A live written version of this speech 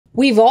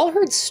We've all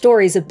heard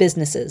stories of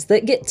businesses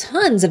that get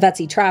tons of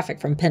Etsy traffic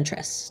from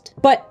Pinterest.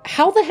 But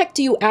how the heck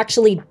do you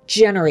actually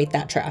generate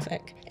that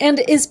traffic? And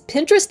is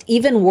Pinterest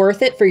even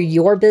worth it for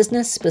your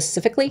business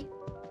specifically?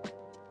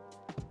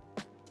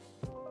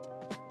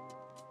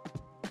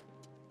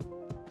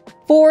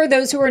 For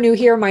those who are new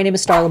here, my name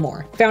is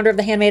Starla, founder of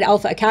the Handmade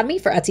Alpha Academy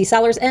for Etsy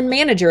sellers and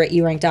manager at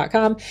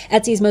erank.com,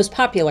 Etsy's most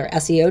popular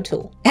SEO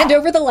tool. And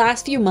over the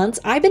last few months,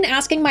 I've been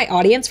asking my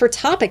audience for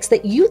topics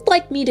that you'd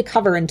like me to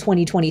cover in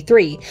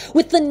 2023,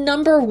 with the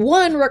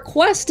 #1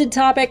 requested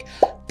topic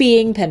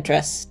being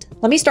Pinterest.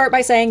 Let me start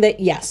by saying that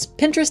yes,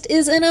 Pinterest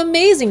is an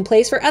amazing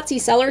place for Etsy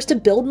sellers to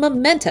build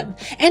momentum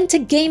and to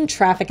gain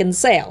traffic and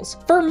sales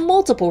for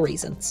multiple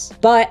reasons.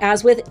 But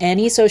as with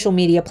any social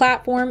media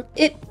platform,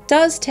 it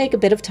does take a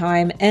bit of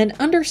time and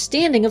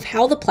understanding of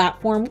how the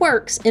platform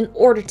works in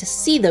order to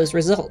see those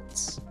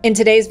results. In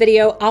today's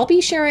video, I'll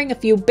be sharing a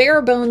few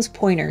bare bones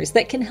pointers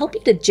that can help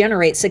you to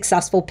generate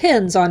successful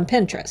pins on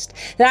Pinterest.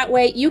 That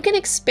way you can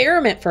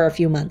experiment for a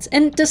few months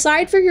and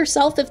decide for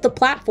yourself if the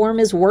platform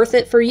is worth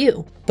it for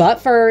you. But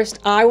first,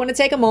 I want to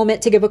take a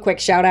moment to give a quick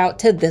shout out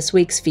to this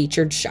week's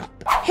featured shop.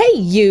 Hey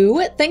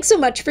you! Thanks so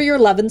much for your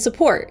love and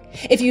support.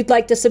 If you'd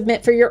like to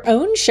submit for your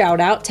own shout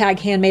out, tag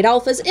Handmade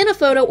Alphas in a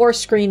photo or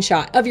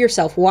screenshot of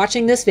yourself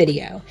watching this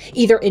video,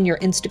 either in your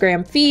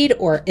Instagram feed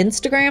or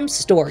Instagram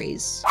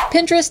stories.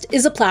 Pinterest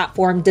is a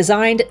platform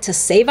designed to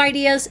save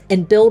ideas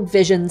and build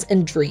visions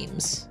and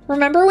dreams.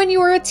 Remember when you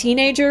were a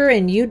teenager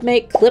and you'd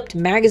make clipped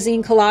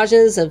magazine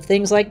collages of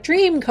things like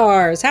dream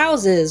cars,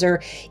 houses,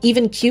 or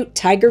even cute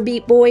tiger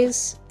beat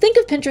boys? Think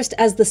of Pinterest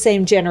as the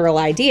same general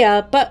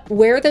idea, but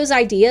where those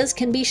ideas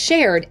can be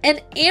shared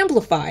and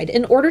amplified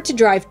in order to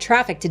drive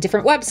traffic to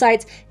different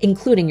websites,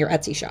 including your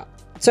Etsy shop.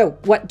 So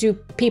what do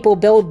people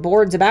build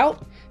boards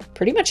about?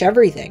 Pretty much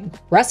everything.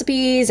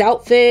 Recipes,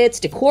 outfits,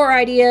 decor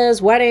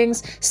ideas,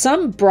 weddings.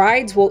 Some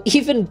brides will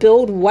even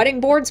build wedding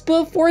boards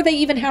before they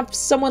even have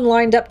someone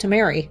lined up to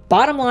marry.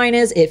 Bottom line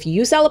is, if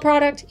you sell a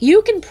product,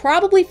 you can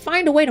probably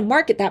find a way to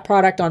market that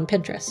product on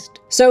Pinterest.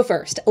 So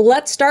first,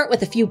 let's start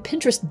with a few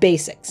Pinterest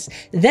basics.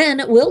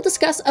 Then we'll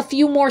discuss a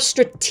few more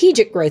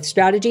strategic growth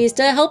strategies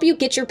to help you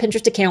get your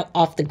Pinterest account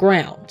off the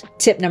ground.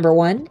 Tip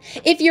 #1,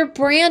 if you're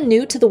brand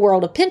new to the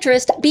world of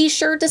Pinterest, be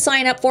sure to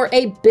sign up for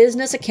a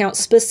business account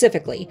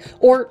specifically,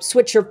 or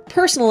switch your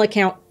personal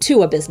account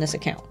to a business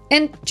account.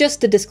 And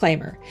just a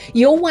disclaimer,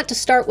 you'll want to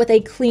start with a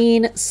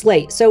clean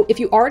slate. So if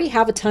you already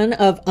have a ton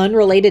of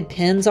unrelated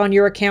pins on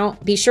your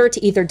account, be sure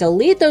to either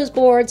delete those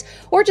boards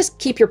or just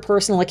keep your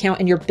personal account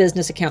and your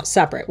business account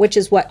separate, which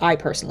is what I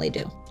personally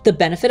do. The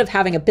benefit of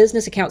having a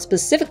business account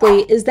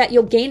specifically is that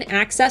you'll gain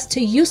access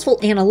to useful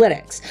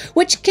analytics,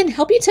 which can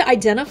help you to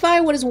identify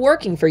what is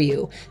working for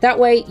you. That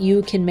way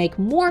you can make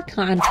more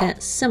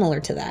content similar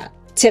to that.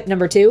 Tip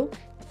 #2,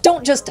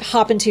 don't just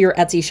hop into your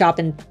Etsy shop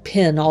and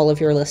pin all of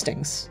your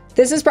listings.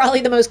 This is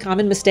probably the most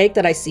common mistake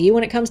that I see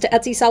when it comes to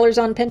Etsy sellers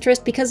on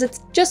Pinterest because it's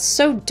just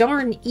so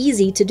darn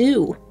easy to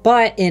do.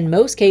 But in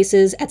most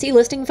cases, Etsy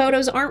listing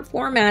photos aren't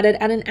formatted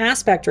at an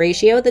aspect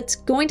ratio that's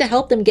going to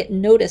help them get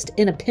noticed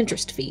in a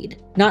Pinterest feed.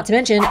 Not to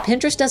mention,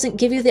 Pinterest doesn't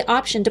give you the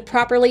option to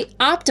properly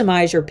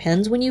optimize your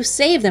pins when you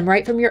save them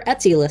right from your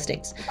Etsy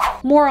listings.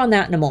 More on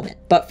that in a moment.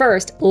 But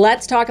first,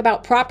 let's talk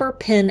about proper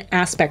pin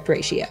aspect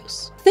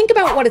ratios. Think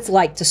about what it's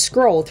like to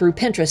scroll through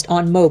Pinterest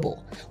on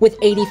mobile. With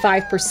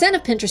 85%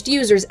 of Pinterest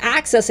users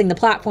accessing the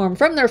platform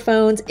from their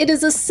phones, it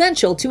is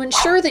essential to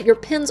ensure that your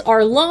pins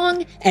are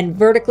long and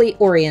vertically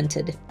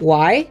oriented.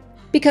 Why?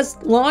 Because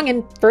long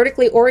and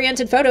vertically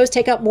oriented photos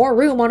take up more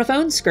room on a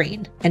phone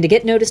screen. And to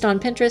get noticed on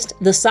Pinterest,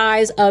 the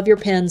size of your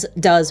pins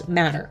does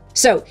matter.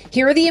 So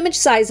here are the image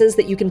sizes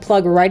that you can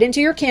plug right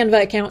into your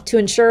Canva account to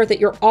ensure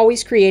that you're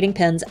always creating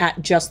pins at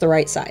just the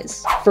right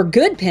size. For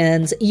good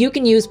pins, you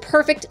can use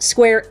perfect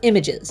square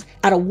images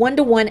at a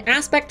 1:1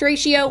 aspect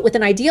ratio with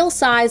an ideal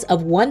size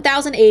of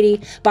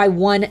 1080 by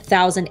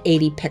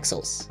 1080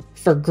 pixels.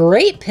 For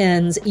great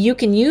pins, you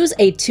can use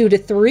a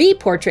 2:3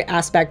 portrait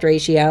aspect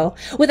ratio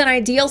with an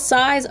ideal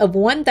size of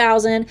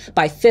 1000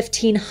 by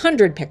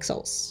 1500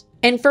 pixels.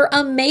 And for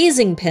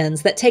amazing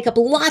pins that take up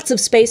lots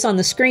of space on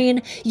the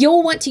screen,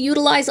 you'll want to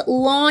utilize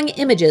long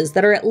images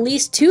that are at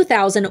least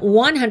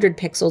 2100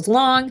 pixels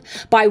long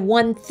by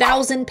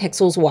 1000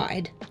 pixels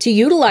wide. To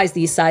utilize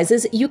these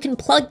sizes, you can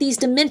plug these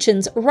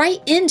dimensions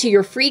right into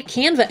your free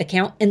Canva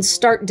account and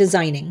start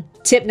designing.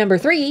 Tip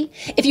 #3,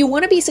 if you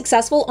want to be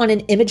successful on an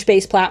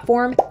image-based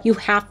platform, you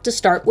have to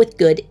start with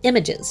good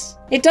images.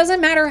 It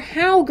doesn't matter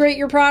how great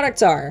your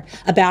products are.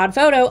 A bad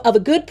photo of a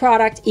good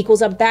product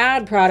equals a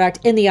bad product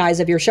in the eyes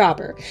of your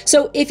shopper.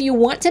 So if you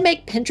want to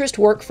make Pinterest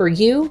work for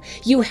you,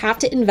 you have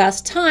to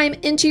invest time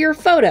into your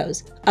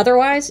photos.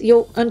 Otherwise,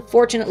 you'll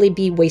unfortunately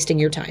be wasting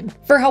your time.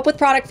 For help with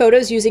product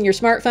photos using your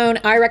smartphone,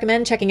 I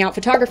recommend checking out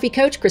photography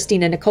coach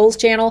Christina Nicole's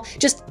channel.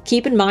 Just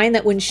keep in mind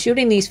that when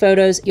shooting these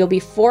photos, you'll be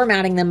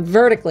formatting them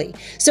vertically.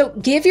 So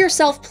give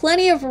yourself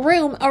plenty of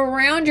room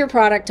around your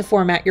product to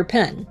format your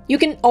pen. You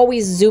can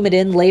always zoom it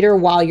in later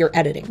while you're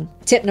editing.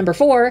 Tip number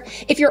 4,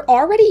 if you're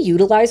already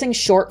utilizing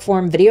short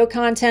form video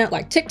content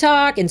like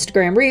TikTok,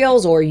 Instagram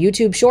Reels, or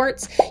YouTube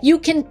Shorts, you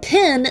can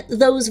pin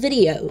those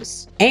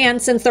videos. And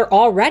since they're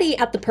already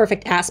at the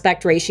perfect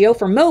aspect ratio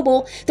for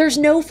mobile, there's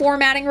no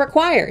formatting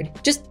required.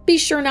 Just be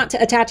sure not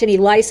to attach any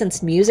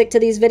licensed music to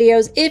these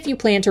videos if you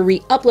plan to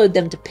re-upload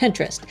them to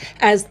Pinterest,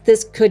 as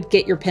this could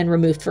get your pin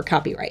removed for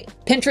copyright.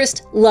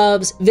 Pinterest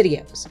loves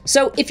videos.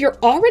 So if you're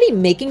already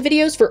making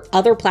videos for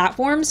other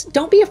platforms,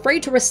 don't be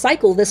afraid to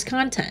recycle this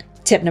content.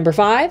 Tip number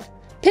 5,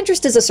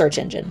 Pinterest is a search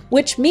engine,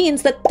 which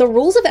means that the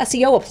rules of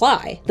SEO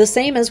apply, the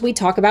same as we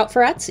talk about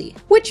for Etsy.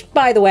 Which,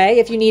 by the way,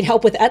 if you need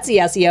help with Etsy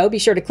SEO, be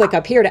sure to click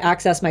up here to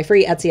access my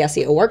free Etsy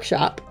SEO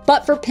workshop.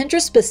 But for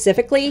Pinterest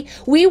specifically,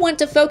 we want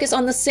to focus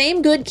on the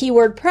same good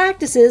keyword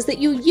practices that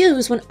you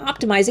use when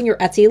optimizing your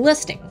Etsy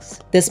listings.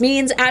 This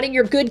means adding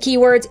your good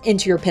keywords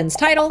into your pin's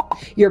title,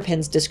 your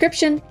pin's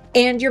description,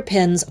 and your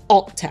pin's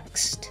alt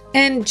text.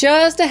 And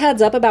just a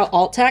heads up about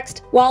alt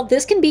text, while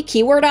this can be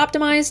keyword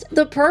optimized,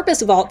 the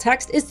purpose of alt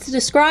text is to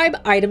describe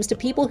items to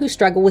people who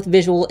struggle with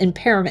visual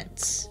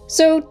impairments.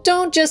 So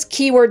don't just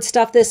keyword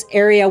stuff this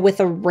area with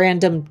a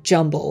random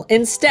jumble.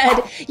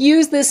 Instead,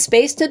 use this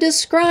space to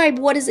describe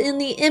what is in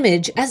the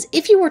image as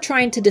if you were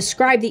trying to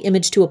describe the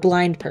image to a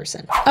blind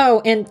person.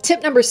 Oh, and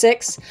tip number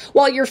 6,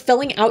 while you're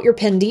filling out your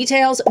pin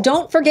details,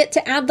 don't forget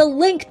to add the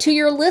link to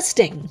your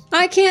listing.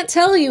 I can't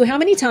tell you how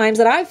many times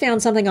that I've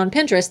found something on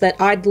Pinterest that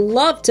I'd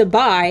love to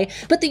buy,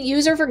 but the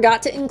user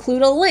forgot to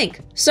include a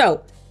link.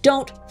 So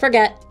don't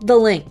forget the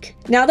link.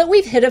 Now that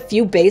we've hit a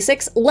few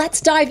basics,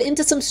 let's dive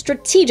into some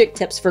strategic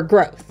tips for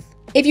growth.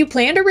 If you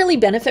plan to really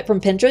benefit from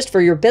Pinterest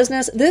for your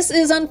business, this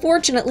is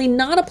unfortunately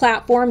not a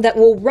platform that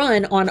will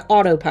run on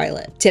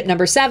autopilot. Tip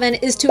number 7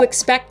 is to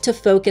expect to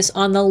focus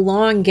on the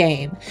long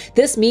game.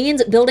 This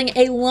means building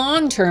a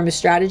long-term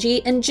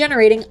strategy and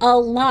generating a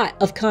lot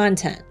of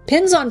content.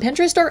 Pins on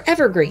Pinterest are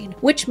evergreen,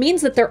 which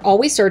means that they're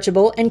always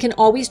searchable and can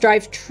always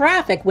drive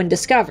traffic when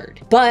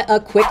discovered. But a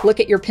quick look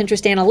at your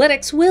Pinterest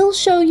analytics will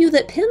show you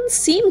that pins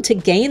seem to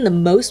gain the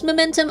most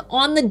momentum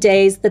on the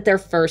days that they're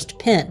first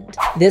pinned.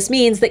 This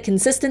means that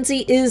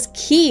consistency is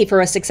key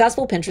for a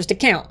successful Pinterest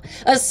account,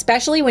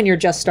 especially when you're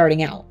just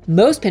starting out.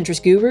 Most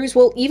Pinterest gurus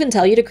will even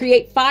tell you to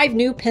create 5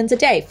 new pins a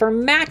day for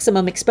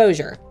maximum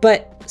exposure.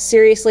 But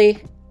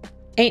seriously,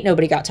 ain't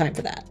nobody got time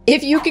for that.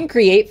 If you can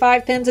create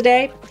 5 pins a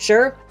day,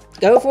 sure,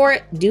 go for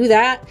it, do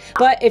that.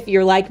 But if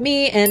you're like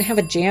me and have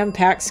a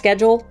jam-packed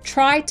schedule,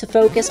 try to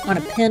focus on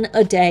a pin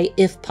a day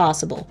if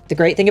possible. The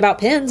great thing about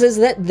pins is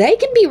that they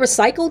can be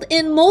recycled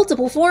in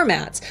multiple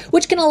formats,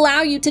 which can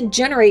allow you to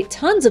generate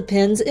tons of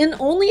pins in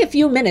only a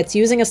few minutes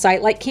using a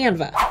site like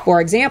Canva. For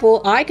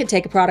example, I could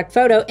take a product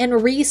photo and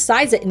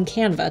resize it in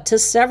Canva to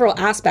several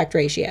aspect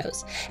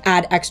ratios,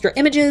 add extra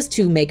images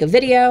to make a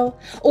video,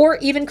 or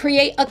even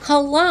create a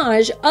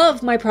collage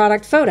of my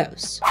product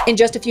photos. In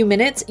just a few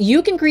minutes,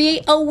 you can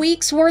create a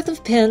week's worth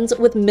of pins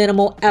with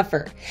minimal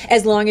effort.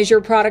 As long as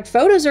your product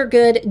photos are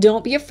good,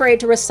 don't be afraid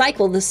to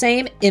recycle the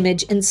same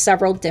image in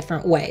several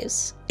different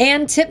ways.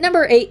 And tip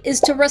number 8 is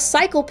to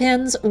recycle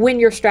pins when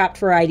you're strapped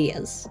for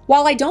ideas.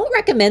 While I don't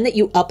recommend that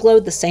you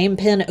upload the same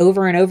pin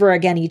over and over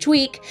again each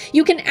week,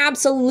 you can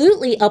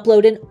absolutely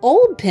upload an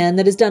old pin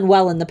that has done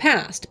well in the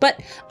past,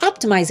 but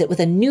optimize it with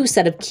a new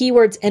set of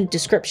keywords and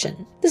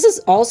description. This is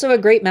also a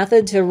great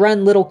method to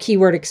run little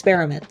keyword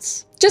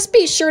experiments. Just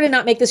be sure to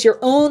not make this your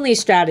only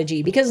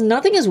strategy, because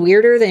nothing is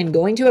weirder than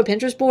going to a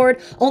Pinterest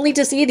board only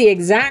to see the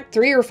exact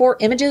 3 or 4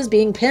 images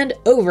being pinned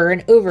over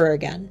and over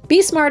again.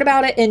 Be smart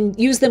about it and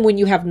use them when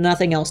you have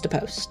nothing else to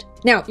post.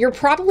 Now, you're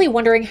probably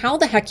wondering how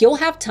the heck you'll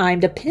have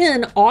time to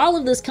pin all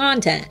of this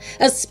content,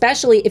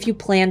 especially if you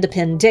plan to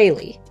pin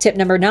daily. Tip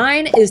number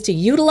 9 is to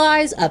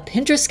utilize a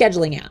Pinterest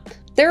scheduling app.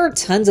 There are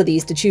tons of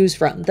these to choose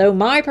from, though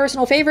my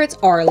personal favorites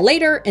are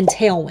Later and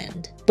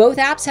Tailwind. Both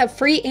apps have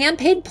free and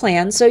paid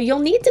plans, so you'll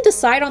need to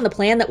decide on the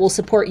plan that will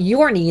support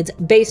your needs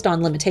based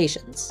on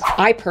limitations.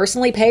 I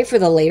personally pay for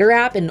the Later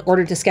app in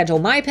order to schedule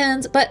my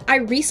pins, but I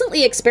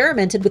recently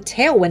experimented with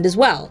Tailwind as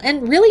well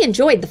and really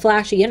enjoyed the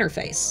flashy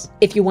interface.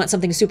 If you want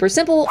something super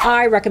simple,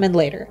 I recommend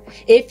Later.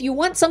 If you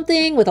want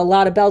something with a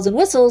lot of bells and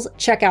whistles,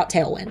 check out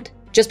Tailwind.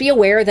 Just be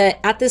aware that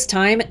at this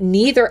time,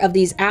 neither of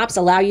these apps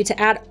allow you to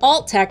add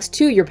alt text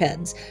to your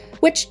pins,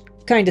 which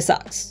kinda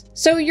sucks.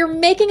 So you're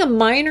making a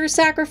minor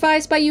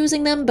sacrifice by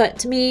using them, but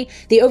to me,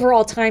 the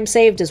overall time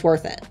saved is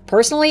worth it.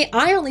 Personally,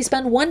 I only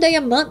spend 1 day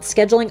a month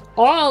scheduling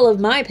all of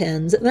my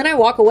pins, then I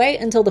walk away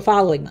until the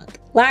following month.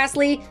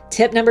 Lastly,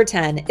 tip number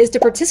 10 is to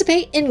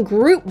participate in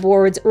group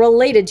boards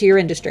related to your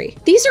industry.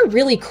 These are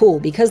really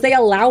cool because they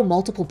allow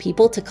multiple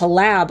people to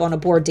collab on a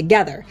board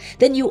together.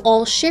 Then you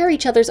all share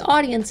each other's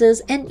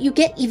audiences and you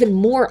get even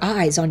more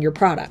eyes on your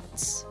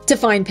products. To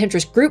find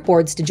Pinterest group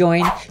boards to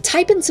join,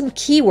 type in some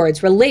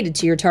keywords related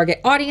to your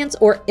target audience science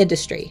or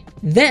industry.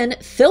 Then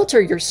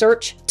filter your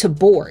search to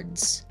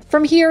boards.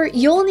 From here,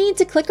 you'll need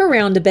to click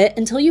around a bit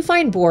until you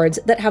find boards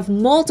that have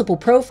multiple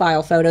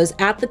profile photos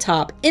at the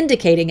top,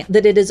 indicating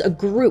that it is a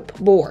group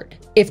board.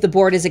 If the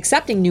board is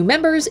accepting new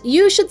members,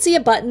 you should see a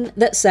button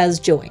that says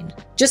Join.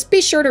 Just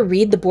be sure to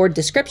read the board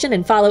description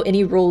and follow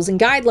any rules and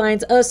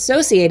guidelines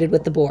associated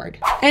with the board.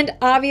 And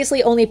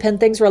obviously only pin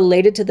things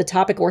related to the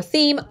topic or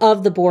theme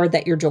of the board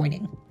that you're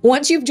joining.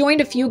 Once you've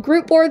joined a few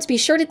group boards, be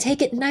sure to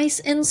take it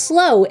nice and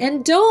slow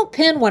and don't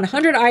pin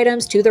 100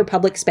 items to their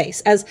public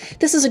space, as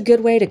this is a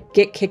good way to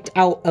get kicked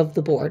out of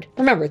the board.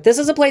 Remember, this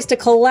is a place to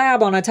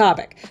collab on a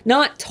topic,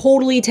 not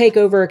totally take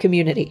over a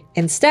community.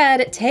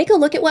 Instead, take a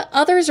look at what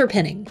others are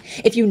pinning.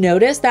 If you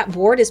notice that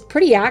board is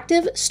pretty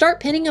active,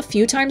 start pinning a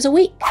few times a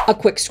week. A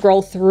quick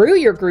scroll through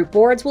your group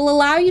boards will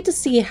allow you to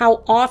see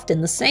how often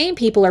the same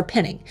people are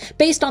pinning,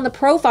 based on the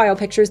profile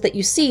pictures that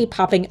you see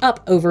popping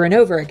up over and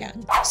over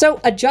again. So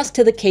adjust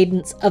to the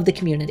cadence of the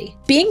community.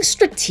 Being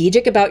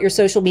strategic about your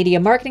social media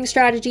marketing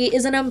strategy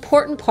is an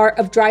important part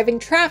of driving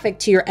traffic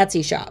to your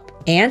Etsy shop.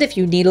 And if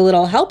you need a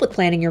little help with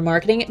planning your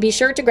marketing, be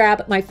sure to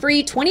grab my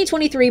free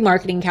 2023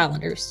 marketing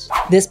calendars.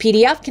 This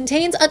PDF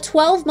contains a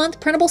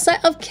 12-month printable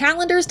set of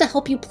calendars to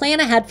help you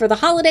plan ahead for the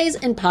holidays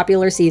and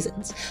popular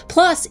seasons.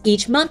 Plus,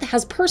 each month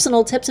has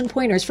personal tips and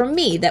pointers from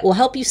me that will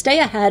help you stay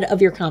ahead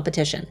of your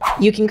competition.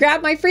 You can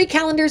grab my free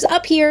calendars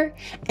up here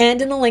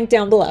and in the link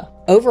down below.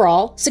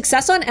 Overall,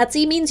 success on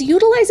Etsy means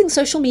utilizing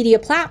social media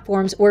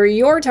platforms where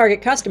your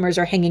target customers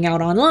are hanging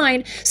out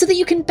online so that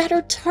you can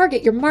better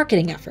target your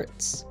marketing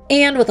efforts.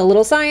 And with a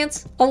little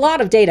science, a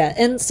lot of data,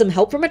 and some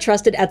help from a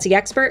trusted Etsy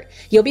expert,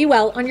 you'll be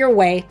well on your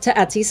way to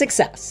Etsy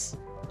success.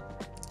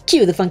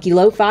 Cue the funky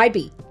lo-fi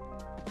beat.